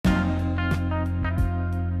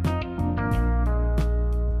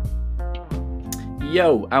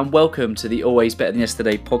Yo, and welcome to the Always Better Than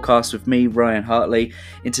Yesterday podcast with me, Ryan Hartley.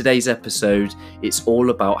 In today's episode, it's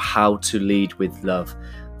all about how to lead with love.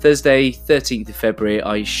 Thursday, 13th of February,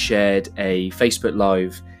 I shared a Facebook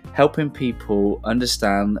Live helping people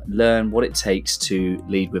understand, learn what it takes to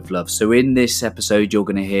lead with love. So in this episode, you're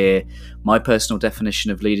going to hear my personal definition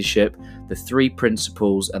of leadership, the 3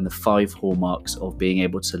 principles and the 5 hallmarks of being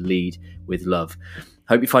able to lead with love.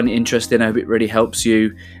 Hope you find it interesting. I hope it really helps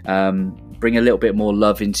you bring a little bit more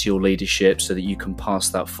love into your leadership so that you can pass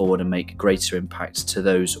that forward and make greater impacts to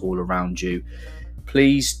those all around you.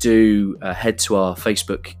 Please do head to our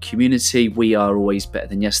Facebook community. We are Always Better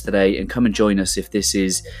Than Yesterday, and come and join us if this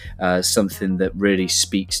is something that really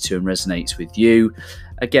speaks to and resonates with you.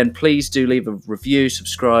 Again, please do leave a review,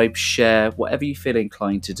 subscribe, share, whatever you feel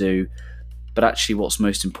inclined to do. But actually what's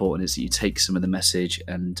most important is that you take some of the message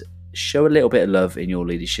and show a little bit of love in your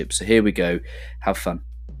leadership. So here we go. Have fun.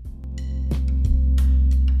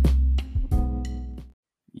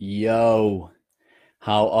 Yo,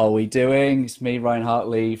 how are we doing? It's me, Ryan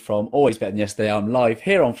Hartley from Always Better Than Yesterday. I'm live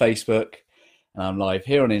here on Facebook and I'm live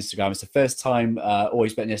here on Instagram. It's the first time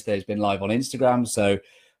Always Better Than Yesterday has been live on Instagram. So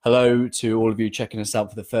hello to all of you checking us out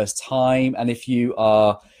for the first time. And if you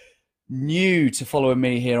are new to following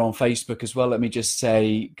me here on Facebook as well, let me just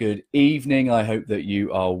say good evening. I hope that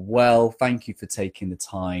you are well. Thank you for taking the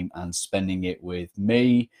time and spending it with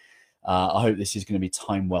me. I hope this is going to be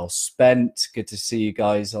time well spent. Good to see you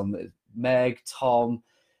guys on the Meg, Tom,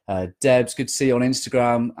 Debs, good to see you on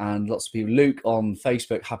Instagram, and lots of people. Luke on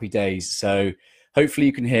Facebook, happy days. So hopefully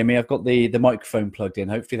you can hear me. I've got the microphone plugged in.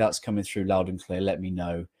 Hopefully that's coming through loud and clear. Let me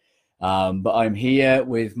know. But I'm here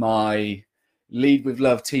with my Lead with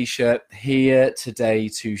Love t-shirt here today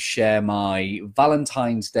to share my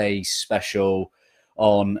Valentine's Day special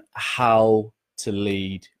on how to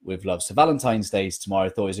lead with love. So Valentine's Day is tomorrow. I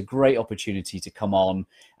thought it was a great opportunity to come on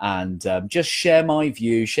and just share my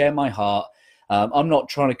view, share my heart. I'm not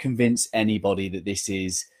trying to convince anybody that this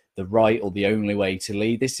is the right or the only way to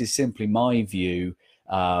lead. This is simply my view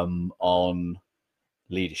on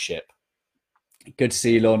leadership. Good to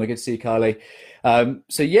see you, Lorna. Good to see you, Kylie.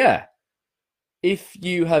 So yeah, if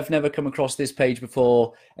you have never come across this page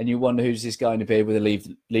before and you wonder who's this guy in a beard with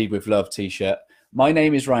a Lead with Love t-shirt, my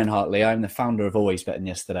name is Ryan Hartley. I'm the founder of Always Better Than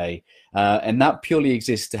Yesterday. And that purely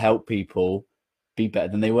exists to help people be better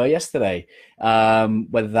than they were yesterday.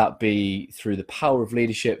 Whether that be through the power of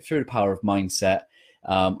leadership, through the power of mindset.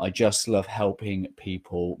 I just love helping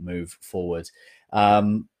people move forward.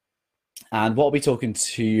 And what I'll be talking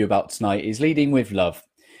to you about tonight is leading with love.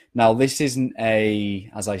 Now, this isn't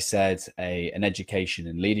as I said, an education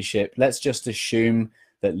in leadership. Let's just assume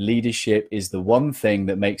that leadership is the one thing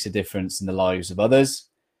that makes a difference in the lives of others.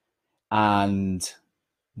 And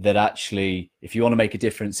that actually, if you want to make a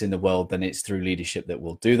difference in the world, then it's through leadership that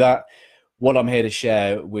will do that. What I'm here to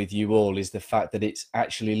share with you all is the fact that it's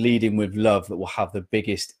actually leading with love that will have the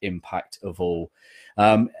biggest impact of all.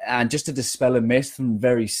 And just to dispel a myth from the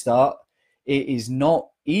very start, it is not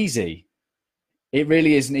easy. It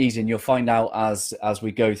really isn't easy, and you'll find out as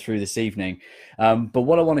we go through this evening. But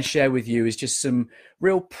what I want to share with you is just some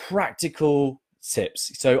real practical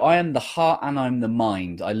tips. So I am the heart and I'm the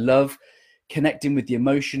mind. I love connecting with the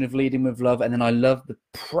emotion of leading with love, and then I love the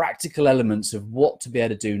practical elements of what to be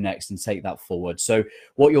able to do next and take that forward. So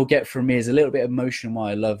what you'll get from me is a little bit of emotion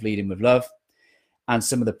why I love leading with love, and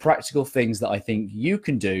some of the practical things that I think you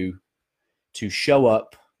can do to show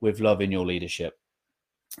up with love in your leadership.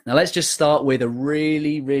 Now, let's just start with a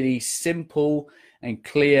really, really simple and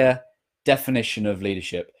clear definition of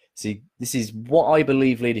leadership. See, this is what I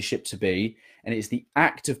believe leadership to be, and it's the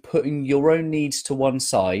act of putting your own needs to one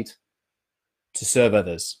side to serve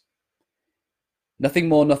others. Nothing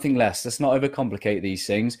more, nothing less. Let's not overcomplicate these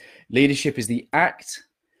things. Leadership is the act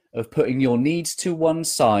of putting your needs to one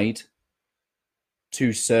side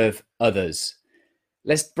to serve others.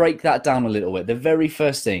 Let's break that down a little bit. The very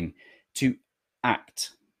first thing, to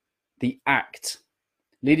act. The act.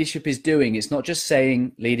 Leadership is doing. It's not just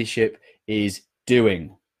saying, leadership is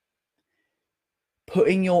doing.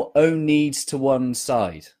 Putting your own needs to one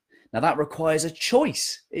side. Now that requires a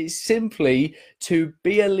choice. It's simply to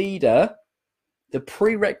be a leader. The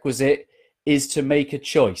prerequisite is to make a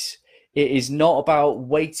choice. It is not about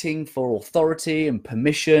waiting for authority and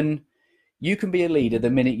permission. You can be a leader the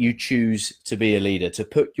minute you choose to be a leader, to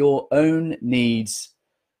put your own needs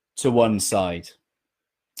to one side.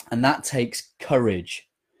 And that takes courage.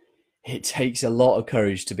 It takes a lot of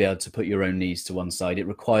courage to be able to put your own needs to one side. It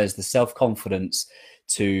requires the self-confidence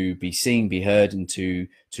to be seen, be heard, and to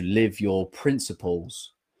live your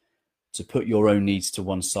principles, to put your own needs to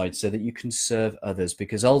one side so that you can serve others.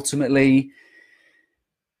 Because ultimately,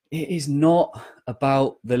 It is not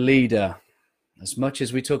about the leader. As much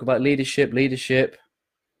as we talk about leadership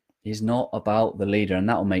is not about the leader. And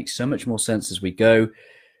that will make so much more sense as we go.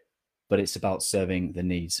 But it's about serving the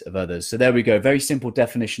needs of others. So there we go. Very simple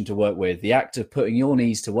definition to work with. The act of putting your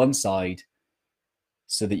needs to one side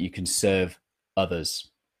so that you can serve others.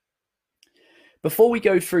 Before we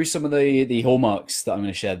go through some of the hallmarks that I'm going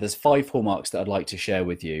to share, there's 5 hallmarks that I'd like to share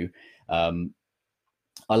with you.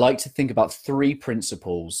 I like to think about 3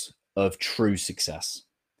 principles of true success.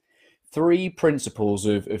 3 principles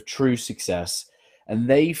of true success. And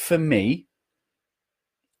they, for me,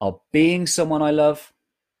 are being someone I love,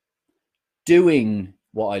 doing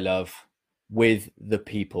what I love with the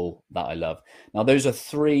people that I love. Now, those are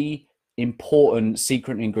 3 important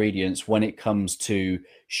secret ingredients when it comes to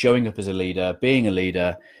showing up as a leader, being a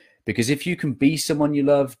leader, because if you can be someone you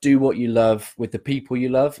love, do what you love with the people you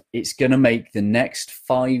love, it's going to make the next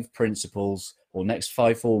 5 principles, or next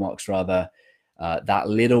 5 hallmarks rather, that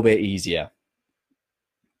little bit easier.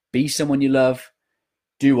 Be someone you love,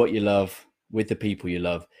 do what you love with the people you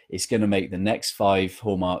love. It's going to make the next 5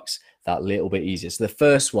 hallmarks that little bit easier. So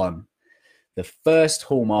the first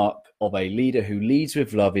hallmark of a leader who leads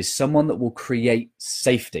with love is someone that will create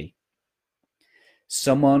safety.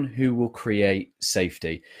 Someone who will create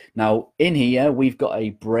safety. Now, in here, we've got a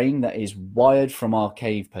brain that is wired from our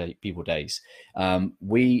cave people days.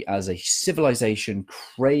 We, as a civilization,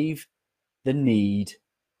 crave the need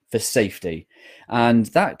for safety. And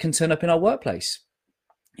that can turn up in our workplace.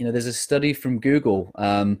 You know, there's a study from Google.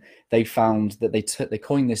 They found that they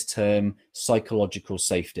coined this term psychological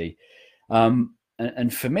safety.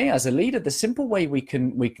 And for me, as a leader, the simple way we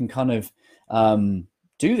can kind of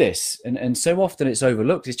do this, and so often it's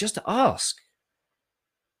overlooked, is just to ask,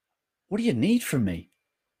 what do you need from me?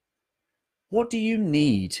 What do you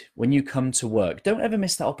need when you come to work? Don't ever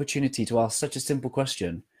miss that opportunity to ask such a simple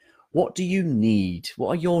question. What do you need? What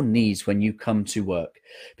are your needs when you come to work?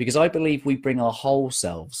 Because I believe we bring our whole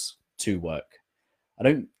selves to work. I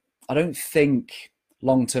don't think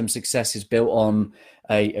long-term success is built on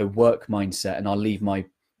a work mindset and I'll leave my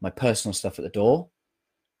personal stuff at the door.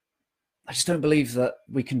 I just don't believe that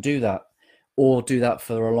we can do that or do that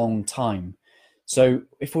for a long time. So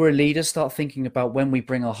if we're a leader, start thinking about when we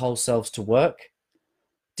bring our whole selves to work,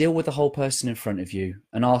 deal with the whole person in front of you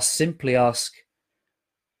and simply ask,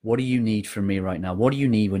 what do you need from me right now? What do you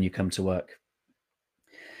need when you come to work?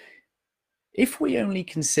 If we only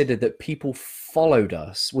consider that people followed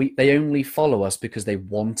us, they only follow us because they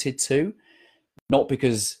wanted to, not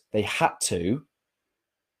because they had to,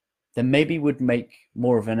 then maybe we'd make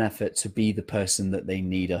more of an effort to be the person that they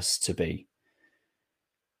need us to be.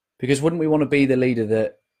 Because wouldn't we want to be the leader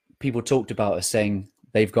that people talked about as saying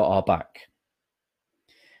they've got our back?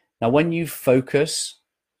 Now, when you focus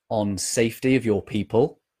on safety of your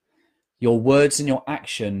people, your words and your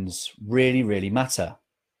actions really, really matter.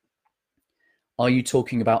 Are you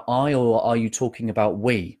talking about I, or are you talking about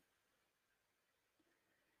we?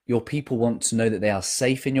 Your people want to know that they are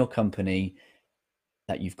safe in your company,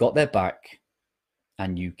 that you've got their back,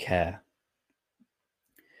 and you care.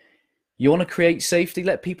 You want to create safety,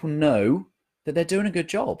 let people know that they're doing a good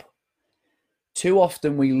job. Too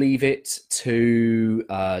often we leave it to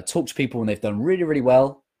talk to people when they've done really, really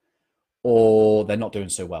well, or they're not doing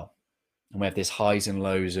so well. And we have this highs and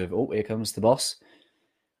lows of, oh, here comes the boss.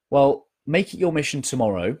 Well, make it your mission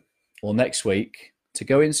tomorrow or next week to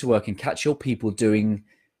go into work and catch your people doing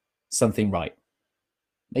something right.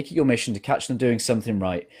 Make it your mission to catch them doing something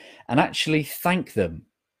right and actually thank them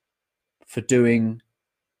for doing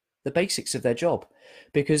the basics of their job,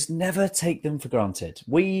 because never take them for granted.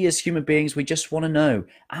 We as human beings, we just want to know,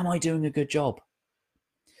 am I doing a good job?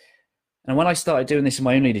 And when I started doing this in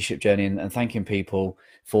my own leadership journey and thanking people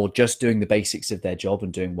for just doing the basics of their job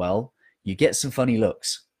and doing well, you get some funny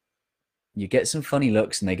looks. You get some funny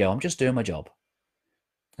looks and they go, I'm just doing my job.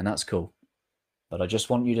 And that's cool. But I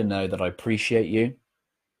just want you to know that I appreciate you,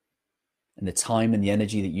 and the time and the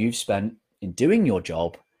energy that you've spent in doing your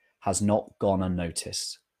job has not gone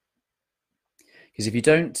unnoticed. Because if you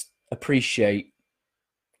don't appreciate,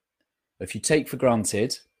 if you take for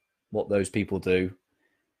granted what those people do,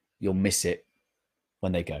 you'll miss it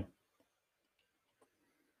when they go.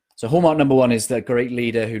 So hallmark number 1 is that a great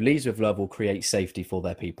leader who leads with love will create safety for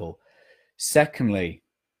their people. Secondly,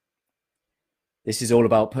 this is all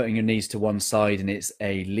about putting your needs to one side, and it's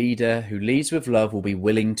a leader who leads with love will be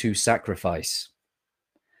willing to sacrifice.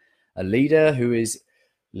 A leader who is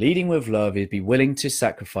leading with love is be willing to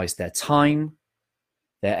sacrifice their time,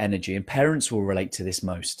 their energy, and parents will relate to this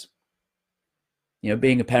most. You know,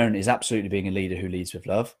 being a parent is absolutely being a leader who leads with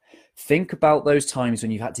love. Think about those times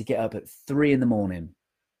when you've had to get up at 3 a.m.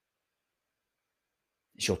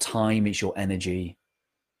 It's your time, it's your energy.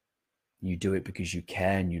 You do it because you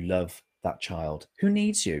care and you love that child who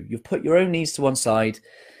needs you. You've put your own needs to one side.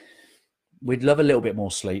 We'd love a little bit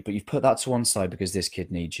more sleep, but you've put that to one side because this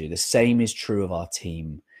kid needs you. The same is true of our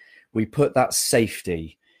team. We put that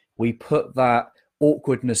safety, we put that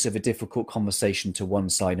awkwardness of a difficult conversation to one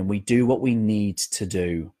side, and we do what we need to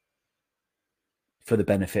do for the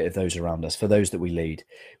benefit of those around us, for those that we lead.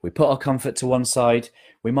 We put our comfort to one side.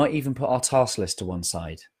 We might even put our task list to one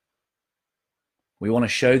side. We want to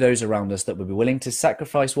show those around us that we'll be willing to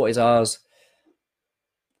sacrifice what is ours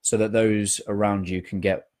so that those around you can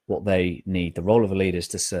get what they need. The role of a leader is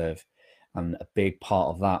to serve, and a big part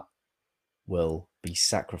of that will be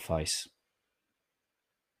sacrifice.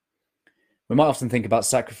 We might often think about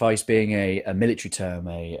sacrifice being a military term,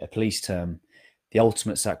 a police term, the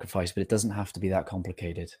ultimate sacrifice, but it doesn't have to be that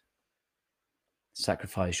complicated.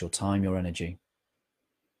 Sacrifice your time, your energy.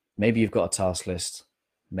 Maybe you've got a task list.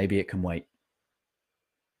 Maybe it can wait.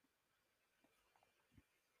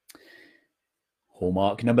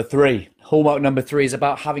 Hallmark number 3. Hallmark number 3 is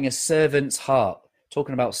about having a servant's heart.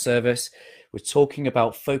 Talking about service, we're talking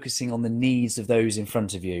about focusing on the needs of those in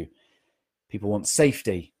front of you. People want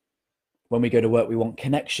safety. When we go to work, we want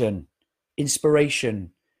connection,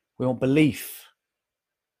 inspiration. We want belief.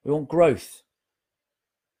 We want growth.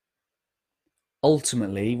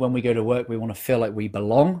 Ultimately, when we go to work, we want to feel like we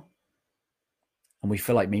belong and we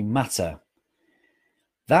feel like we matter.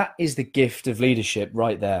 That is the gift of leadership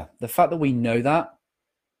right there. The fact that we know that,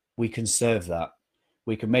 we can serve that.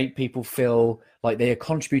 We can make people feel like they are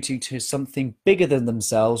contributing to something bigger than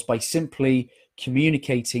themselves by simply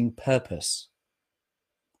communicating purpose.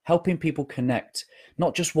 Helping people connect,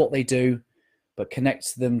 not just what they do, but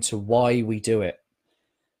connect them to why we do it.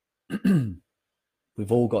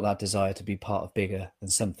 We've all got that desire to be part of bigger than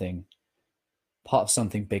something, part of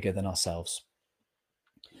something bigger than ourselves.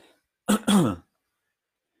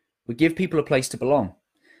 We give people a place to belong.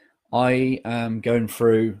 I am in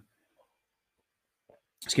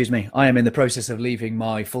the process of leaving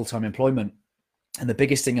my full-time employment. And the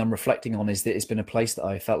biggest thing I'm reflecting on is that it's been a place that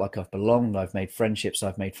I felt like I've belonged. I've made friendships.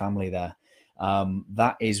 I've made family there.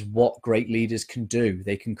 That is what great leaders can do.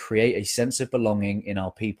 They can create a sense of belonging in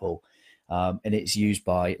our people. And it's used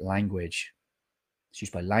by language. It's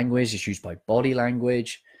used by language. It's used by body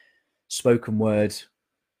language, spoken word.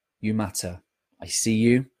 You matter. I see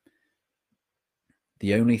you.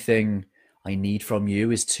 The only thing I need from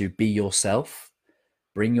you is to be yourself.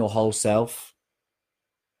 Bring your whole self.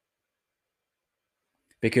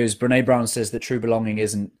 Because Brené Brown says that true belonging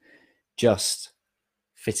isn't just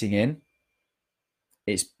fitting in.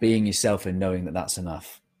 It's being yourself and knowing that that's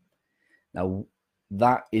enough. Now,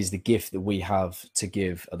 that is the gift that we have to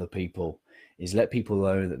give other people, is let people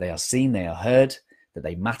know that they are seen, they are heard, that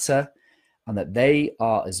they matter, and that they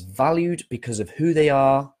are as valued because of who they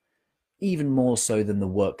are, even more so than the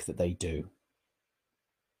work that they do.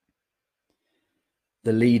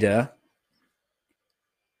 The leader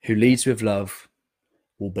who leads with love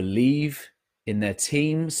will believe in their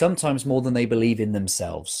team, sometimes more than they believe in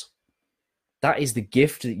themselves. That is the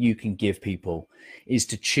gift that you can give people, is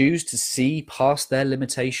to choose to see past their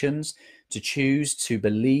limitations, to choose to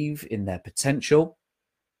believe in their potential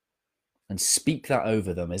and speak that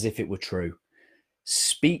over them as if it were true.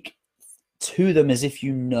 Speak to them as if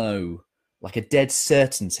you know, like a dead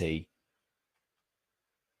certainty.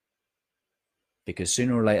 Because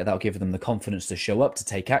sooner or later, that'll give them the confidence to show up, to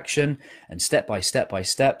take action, and step by step by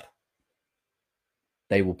step,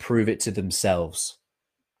 they will prove it to themselves.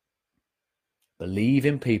 Believe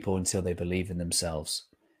in people until they believe in themselves.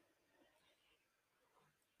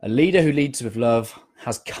 A leader who leads with love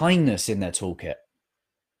has kindness in their toolkit.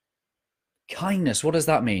 Kindness, what does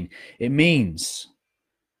that mean? It means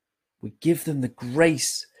we give them the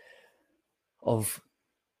grace of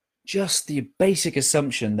just the basic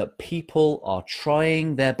assumption that people are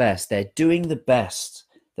trying their best. They're doing the best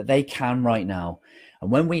that they can right now. And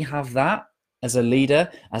when we have that as a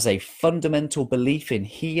leader, as a fundamental belief in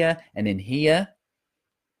here and in here,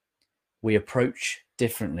 we approach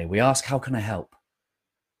differently. We ask, how can I help?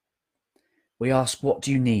 We ask, what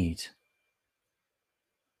do you need?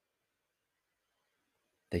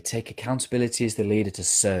 They take accountability as the leader to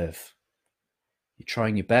serve. You're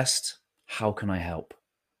trying your best. How can I help?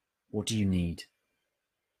 What do you need?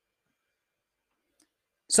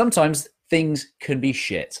 Sometimes things can be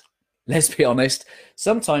shit. Let's be honest.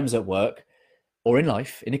 Sometimes at work or in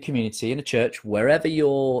life, in a community, in a church, wherever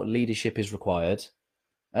your leadership is required,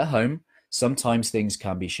 at home, sometimes things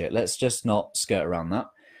can be shit. Let's just not skirt around that.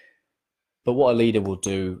 But what a leader will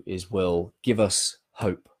do is will give us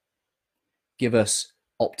hope, give us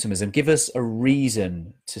optimism. Give us a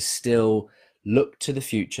reason to still look to the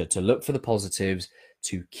future, to look for the positives,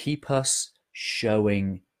 to keep us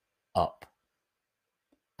showing up.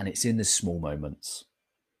 And it's in the small moments.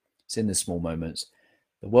 It's in the small moments.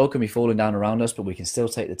 The world can be falling down around us, but we can still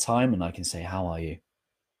take the time and I can say, how are you?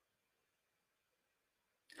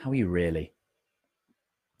 How are you really?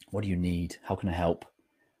 What do you need? How can I help?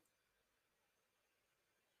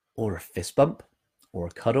 Or a fist bump, or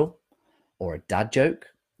a cuddle, or a dad joke.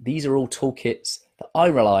 These are all toolkits that I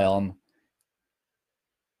rely on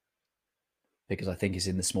because I think it's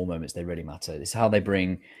in the small moments they really matter. It's how they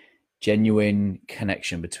bring genuine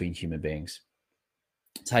connection between human beings.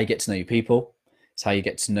 It's how you get to know your people. It's how you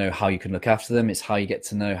get to know how you can look after them. It's how you get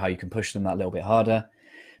to know how you can push them that little bit harder.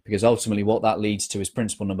 Because ultimately what that leads to is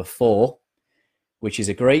principle number 4, which is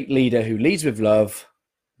a great leader who leads with love,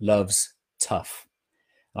 loves tough.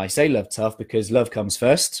 And I say love tough because love comes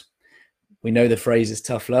first. We know the phrase is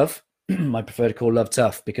tough love. I prefer to call love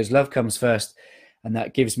tough because love comes first. And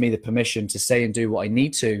that gives me the permission to say and do what I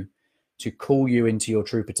need to call you into your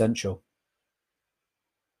true potential.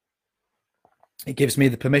 It gives me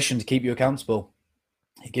the permission to keep you accountable.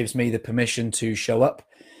 It gives me the permission to show up,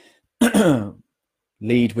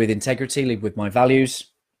 lead with integrity, lead with my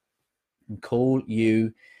values, and call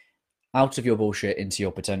you out of your bullshit into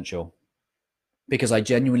your potential because I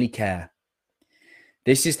genuinely care.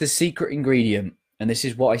 This is the secret ingredient. And this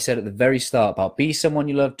is what I said at the very start about be someone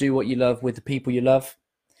you love, do what you love with the people you love.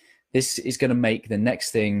 This is going to make the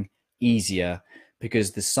next thing easier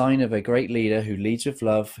because the sign of a great leader who leads with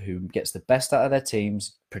love, who gets the best out of their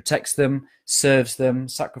teams, protects them, serves them,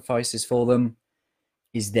 sacrifices for them,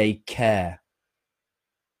 is they care.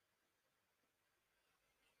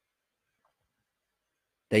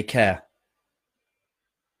 They care.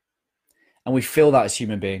 And we feel that as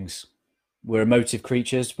human beings. We're emotive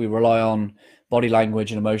creatures. We rely on body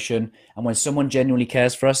language and emotion. And when someone genuinely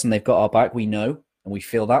cares for us and they've got our back, we know and we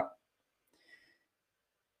feel that.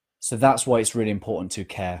 So that's why it's really important to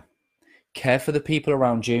care. Care for the people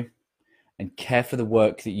around you and care for the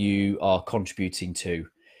work that you are contributing to.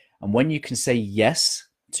 And when you can say yes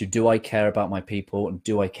to do I care about my people and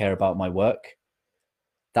do I care about my work,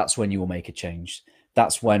 that's when you will make a change.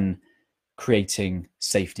 That's when creating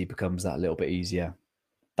safety becomes that little bit easier.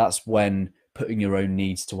 That's when putting your own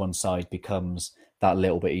needs to one side becomes that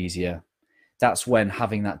little bit easier. That's when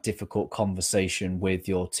having that difficult conversation with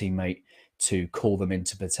your teammate to call them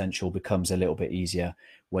into potential becomes a little bit easier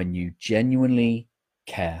when you genuinely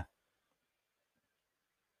care.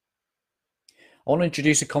 I want to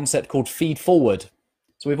introduce a concept called feed forward.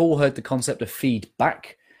 So we've all heard the concept of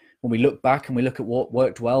feedback. When we look back and we look at what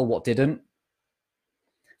worked well, what didn't.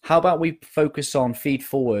 How about we focus on feed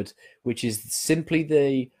forward, which is simply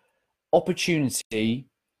the opportunity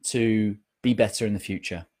to be better in the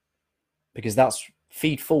future? Because that's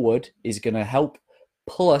feed forward is going to help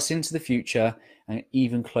pull us into the future and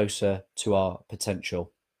even closer to our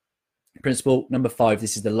potential. Principle number 5,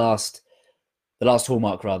 this is the last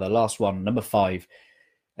hallmark rather, last one, number 5.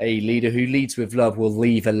 A leader who leads with love will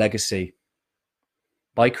leave a legacy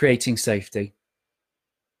by creating safety,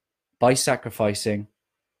 by sacrificing,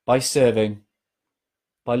 by serving,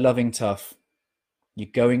 by loving tough. You're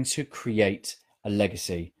going to create a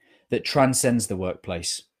legacy that transcends the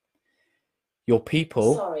workplace. Your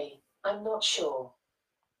people... Sorry, I'm not sure.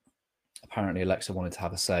 Apparently Alexa wanted to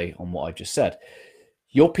have a say on what I've just said.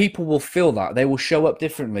 Your people will feel that. They will show up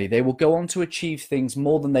differently. They will go on to achieve things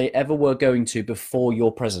more than they ever were going to before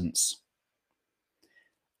your presence.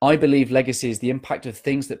 I believe legacy is the impact of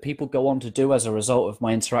things that people go on to do as a result of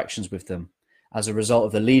my interactions with them, as a result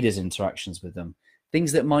of the leaders' interactions with them,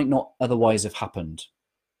 things that might not otherwise have happened.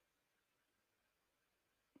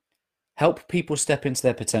 Help people step into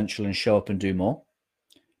their potential and show up and do more,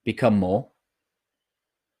 become more.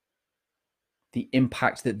 The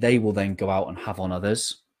impact that they will then go out and have on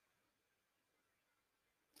others.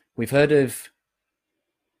 We've heard of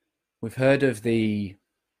the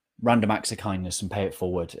random acts of kindness and pay it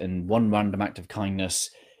forward, and one random act of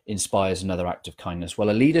kindness inspires another act of kindness. Well,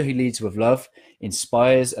 a leader who leads with love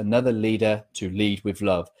inspires another leader to lead with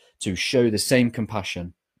love, to show the same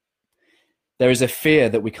compassion. There is a fear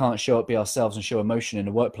that we can't show up, be ourselves, and show emotion in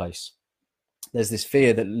the workplace. There's this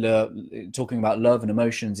fear that talking about love and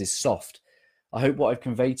emotions is soft. I hope what I've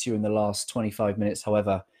conveyed to you in the last 25 minutes,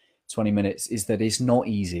 however, 20 minutes, is that it's not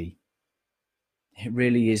easy. It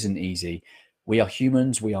really isn't easy. We are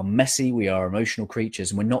humans, we are messy, we are emotional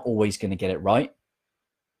creatures, and we're not always going to get it right.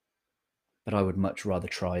 But I would much rather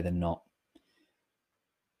try than not.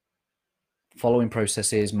 Following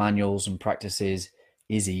processes, manuals, and practices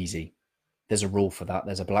is easy. There's a rule for that.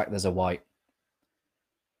 There's a black, there's a white.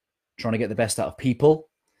 trying to get the best out of people,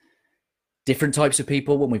 different types of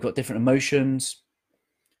people, when we've got different emotions,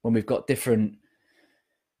 when we've got different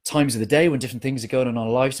times of the day, when different things are going on in our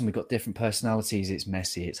lives and we've got different personalities. It's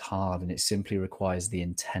messy, it's hard, and it simply requires the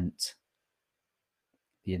intent.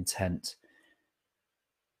 The intent.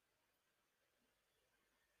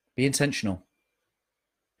 Be intentional.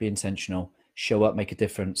 Be intentional. Show up, make a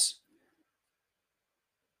difference.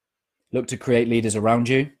 Look to create leaders around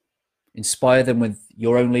you. Inspire them with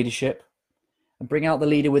your own leadership and bring out the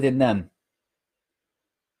leader within them.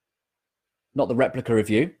 Not the replica of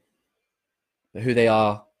you, but who they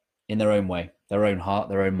are in their own way, their own heart,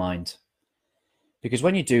 their own mind. Because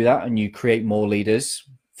when you do that and you create more leaders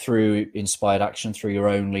through inspired action, through your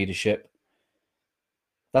own leadership,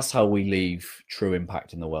 that's how we leave true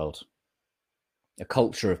impact in the world. A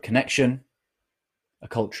culture of connection, a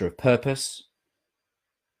culture of purpose,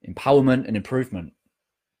 empowerment and improvement.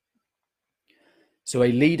 So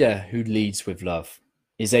a leader who leads with love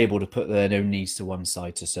is able to put their own needs to one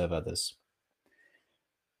side to serve others.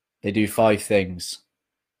 They do 5 things.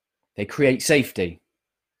 They create safety.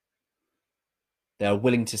 They are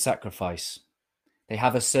willing to sacrifice. They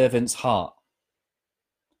have a servant's heart.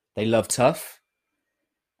 They love tough.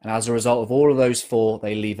 And as a result of all of those 4,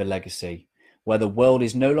 they leave a legacy where the world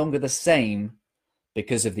is no longer the same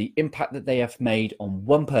because of the impact that they have made on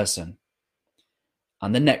one person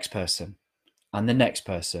and the next person and the next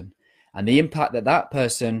person, and the impact that that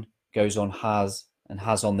person goes on has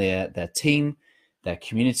on their team, their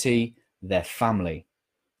community, their family.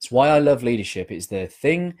 It's why I love leadership. It's the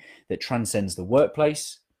thing that transcends the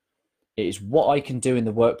workplace. It is what I can do in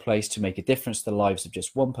the workplace to make a difference to the lives of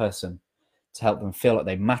just one person, to help them feel like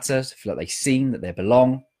they matter, to feel like they're seen, that they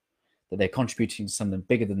belong, that they're contributing to something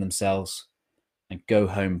bigger than themselves, and go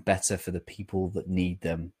home better for the people that need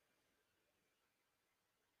them.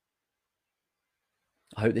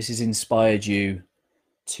 I hope this has inspired you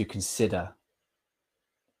to consider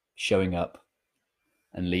showing up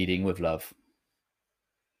and leading with love,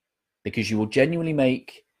 because you will genuinely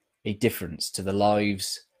make a difference to the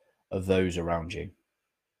lives of those around you.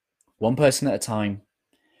 One person at a time,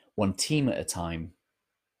 one team at a time,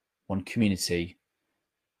 one community,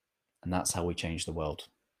 and that's how we change the world.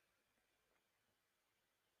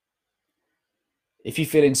 If you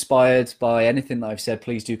feel inspired by anything that I've said,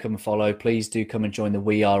 please do come and follow. Please do come and join the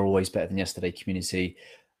We Are Always Better Than Yesterday community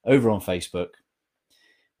over on Facebook.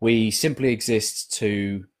 We simply exist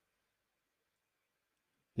to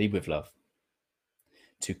lead with love,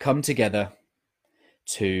 to come together,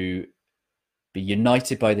 to be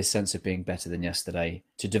united by this sense of being better than yesterday,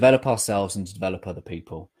 to develop ourselves and to develop other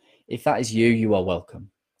people. If that is you, you are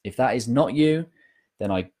welcome. If that is not you,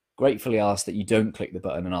 then I gratefully ask that you don't click the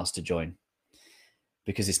button and ask to join,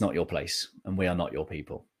 because it's not your place and we are not your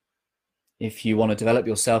people. If you want to develop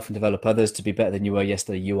yourself and develop others to be better than you were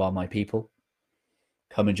yesterday, you are my people.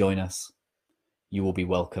 Come and join us. You will be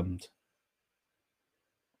welcomed.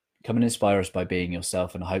 Come and inspire us by being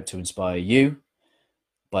yourself, and I hope to inspire you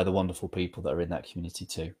by the wonderful people that are in that community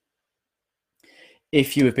too.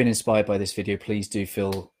 If you have been inspired by this video, please do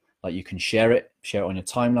feel like you can share it on your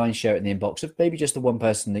timeline, share it in the inbox of maybe just the one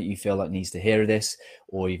person that you feel like needs to hear this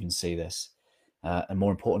or even see this. And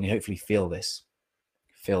more importantly, hopefully feel this.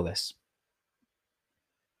 Feel this.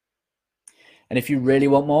 And if you really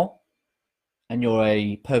want more, and you're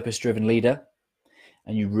a purpose-driven leader,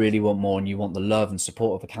 and you really want more, and you want the love and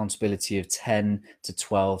support of accountability of 10 to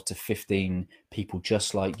 12 to 15 people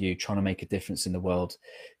just like you trying to make a difference in the world,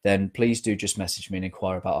 then please do just message me and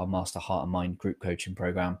inquire about our Master Heart and Mind group coaching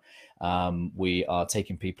program. We are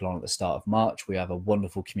taking people on at the start of March. We have a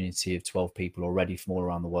wonderful community of 12 people already from all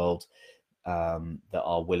around the world that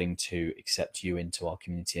are willing to accept you into our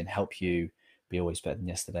community and help you be always better than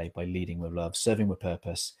yesterday by leading with love, serving with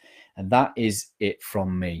purpose. And that is it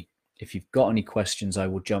from me. If you've got any questions, I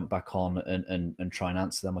will jump back on and try and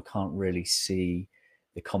answer them. I can't really see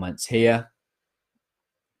the comments here.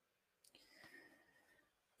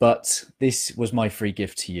 But this was my free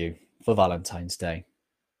gift to you for Valentine's Day.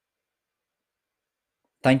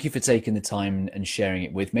 Thank you for taking the time and sharing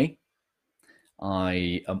it with me.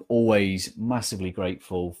 I am always massively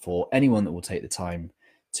grateful for anyone that will take the time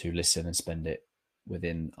to listen and spend it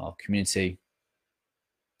within our community.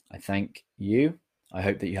 I thank you. I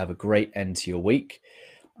hope that you have a great end to your week.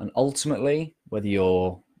 And ultimately, whether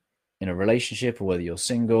you're in a relationship or whether you're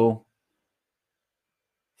single,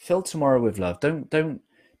 fill tomorrow with love.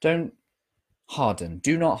 Don't harden.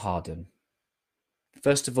 Do not harden.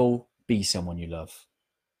 First of all, be someone you love.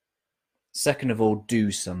 Second of all,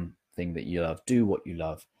 do something that you love. Do what you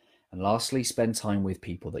love. And lastly, spend time with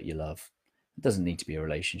people that you love. It doesn't need to be a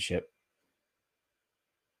relationship.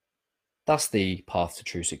 That's the path to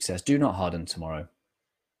true success. Do not harden tomorrow.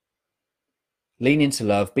 Lean into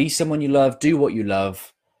love, be someone you love, do what you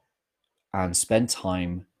love, and spend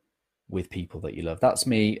time with people that you love. That's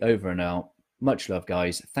me over and out. Much love,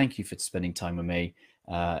 guys. Thank you for spending time with me.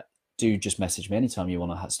 Do just message me anytime you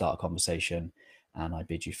want to start a conversation, and I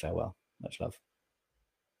bid you farewell. Much love.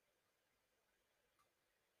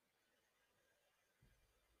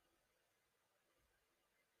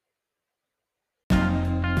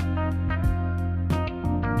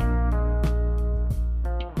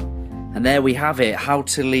 And there we have it, how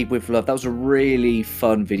to lead with love. That was a really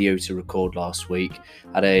fun video to record last week.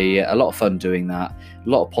 Had a lot of fun doing that. A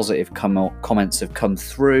lot of positive comments have come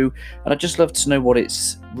through, and I'd just love to know what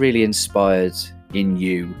it's really inspired in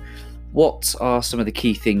you. What are some of the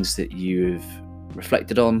key things that you've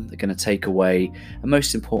reflected on, that are going to take away? And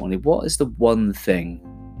most importantly, what is the one thing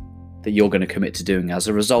that you're going to commit to doing as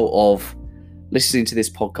a result of listening to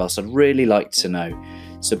this podcast? I'd really like to know.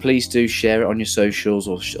 So please do share it on your socials,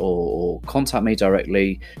 or contact me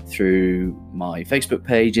directly through my Facebook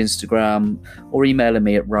page, Instagram, or emailing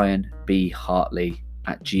me at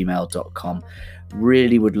ryanbhartley@gmail.com.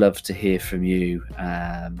 Really would love to hear from you.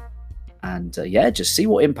 Just see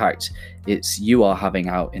what impact you are having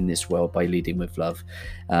out in this world by leading with love.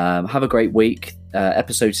 Have a great week.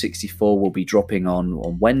 Episode 64 will be dropping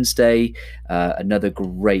on Wednesday. Another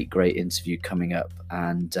great interview coming up.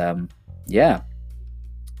 And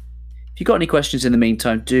if you've got any questions in the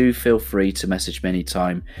meantime, do feel free to message me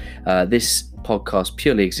anytime. This podcast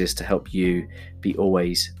purely exists to help you be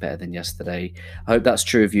always better than yesterday. I hope that's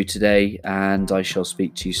true of you today, and I shall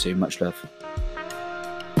speak to you soon. Much love.